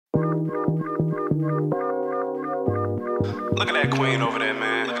Look at that queen over there,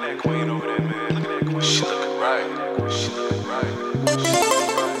 man. Look at that queen over there, man. Look at that queen. She looking right. She looking right.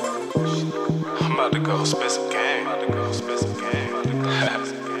 I'm about to go spit some game. I'm about to go spit some game.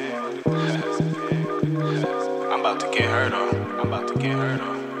 I'm about to get her though. I'm about to get her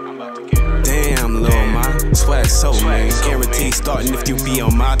though. Damn, Lil Ma, swag so mean. Guaranteed starting if you be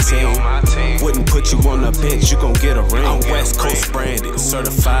on my team. Wouldn't put you on a bench, you gon' get a ring. I'm West Coast branded,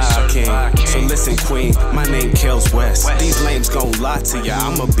 certified king. So listen, queen, my name Kellz West. These lames gon' lie to ya,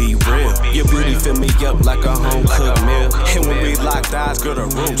 I'ma be real. Your beauty fill me up like a home cooked meal. And when we locked eyes, girl, the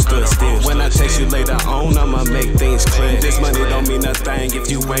room stood still. When I text you later on, I'ma make things clear. This money don't mean a thing if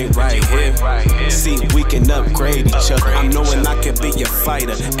you ain't right here. See, we can upgrade each other. I'm knowing I can be your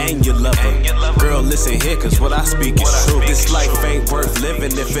fighter and your lover. Girl, listen here, cause what I speak is true. This life ain't worth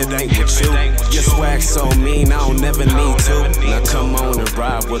living if it ain't with you. Your swag so mean, I don't never need to. Now come on and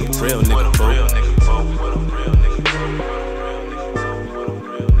ride with a real nigga, boo.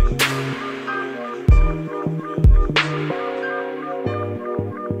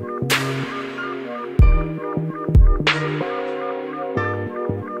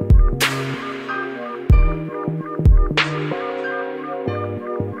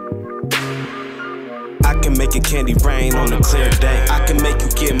 I can make your candy rain on a clear day. I can make you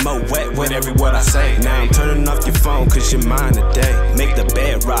get more wet with every word I say. Now I'm turning off your phone cause you're mine today. Make the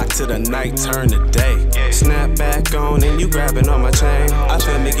bed rock till the night turn to day. Snap back on and you grabbing on my chain. I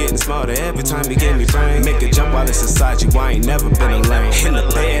feel me getting smarter every time you give me brain. Make it jump while it's inside you, I ain't never been a lame. In the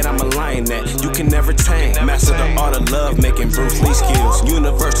bed I'm a lion that you can never tame. Master the art of love, making Bruce Lee skills.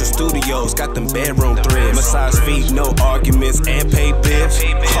 Universal Studios, got them bedroom threads. Massage feet, no arguments, and pay bills.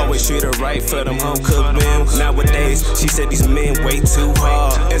 Always treat her right for them home cooked meals. Nowadays, she said these men way too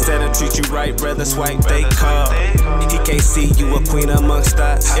hard. Instead of treat you right, rather swipe they card. He can't see you a queen amongst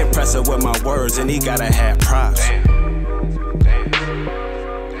us. Impress her with my words and he gotta have props.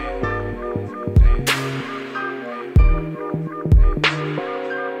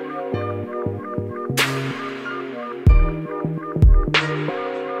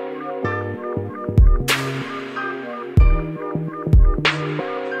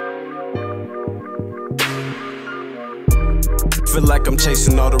 Feel like I'm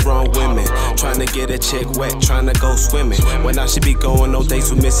chasing all the wrong women. Trying to get a chick wet, trying to go swimming. When I should be going on dates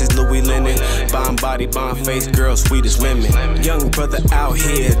with Mrs. Louis Lennon. Bomb body, bomb face, girl, sweet as lemon. Young brother out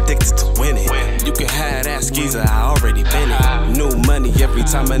here addicted to winning. You can have that skeezer, I already been it. New money every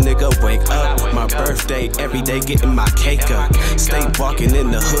time a nigga wake up. My birthday, every day getting my cake up. Stay walking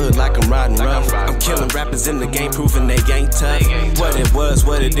in the hood like I'm riding rough. I'm killing rappers in the game, proving they ain't tough. What it was,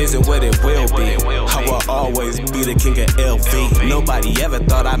 what it is, and what it will be. I will always be the king of LV. Nobody ever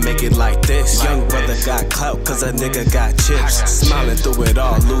thought I'd make it like this. Young brother got clout cause a nigga got chips. Smiling through it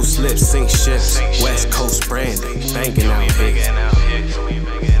all, loose lips, sink ships. West Coast branding, banging out here.